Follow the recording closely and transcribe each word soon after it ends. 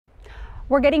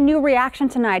We're getting new reaction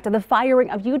tonight to the firing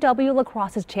of UW-La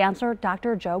Crosse's chancellor,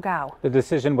 Dr. Joe Gao. The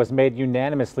decision was made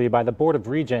unanimously by the Board of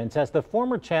Regents as the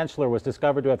former chancellor was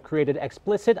discovered to have created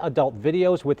explicit adult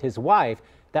videos with his wife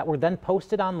that were then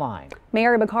posted online.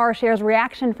 Mary McCarr shares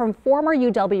reaction from former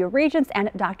UW Regents and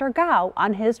Dr. Gao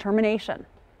on his termination.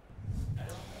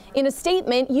 In a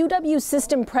statement, UW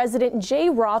System President Jay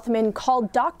Rothman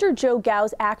called Dr. Joe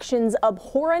Gao's actions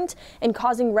abhorrent and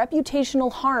causing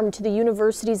reputational harm to the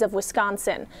universities of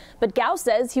Wisconsin. But Gao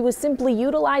says he was simply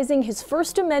utilizing his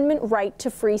First Amendment right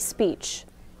to free speech.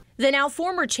 The now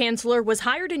former chancellor was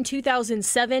hired in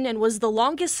 2007 and was the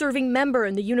longest-serving member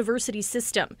in the university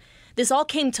system. This all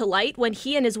came to light when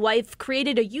he and his wife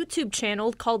created a YouTube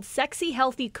channel called Sexy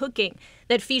Healthy Cooking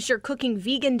that featured cooking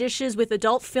vegan dishes with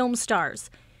adult film stars.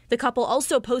 The couple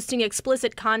also posting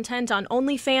explicit content on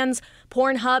OnlyFans,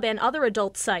 Pornhub, and other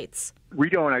adult sites. We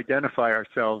don't identify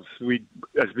ourselves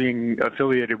as being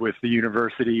affiliated with the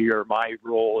university or my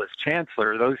role as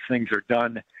chancellor. Those things are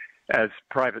done as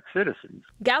private citizens.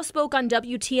 Gao spoke on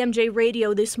WTMJ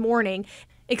radio this morning,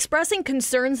 expressing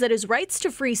concerns that his rights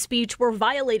to free speech were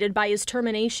violated by his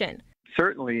termination.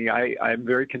 Certainly, I'm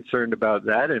very concerned about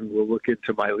that, and we'll look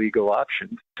into my legal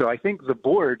options. So I think the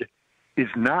board is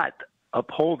not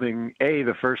upholding,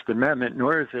 the First Amendment,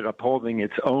 nor is it upholding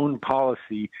its own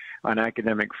policy on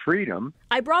academic freedom.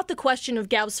 I brought the question of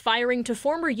Gao's firing to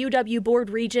former UW Board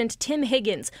Regent Tim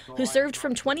Higgins, who served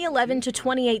from 2011 to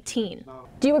 2018.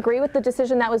 Do you agree with the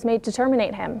decision that was made to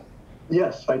terminate him?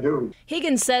 Yes, I do.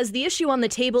 Higgins says the issue on the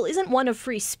table isn't one of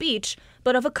free speech,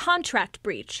 but of a contract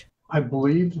breach. I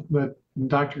believe that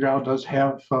Dr. Gao does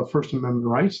have First Amendment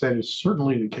rights. That is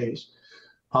certainly the case.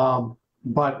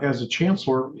 But as a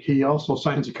chancellor, he also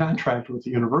signs a contract with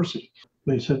the university.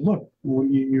 They said, look,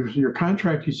 your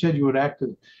contract, you said you would act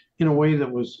in a way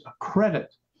that was a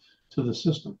credit to the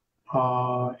system,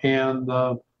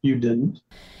 and you didn't.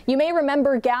 You may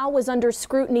remember Gao was under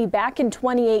scrutiny back in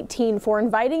 2018 for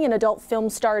inviting an adult film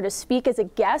star to speak as a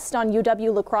guest on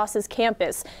UW-La Crosse's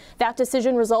campus. That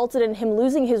decision resulted in him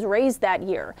losing his raise that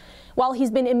year. While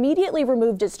he's been immediately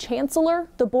removed as chancellor,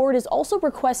 the board is also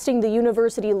requesting the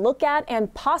university look at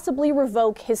and possibly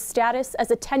revoke his status as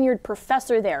a tenured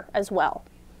professor there as well.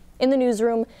 In the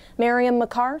newsroom, Miriam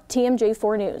McCarr,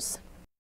 TMJ4 News.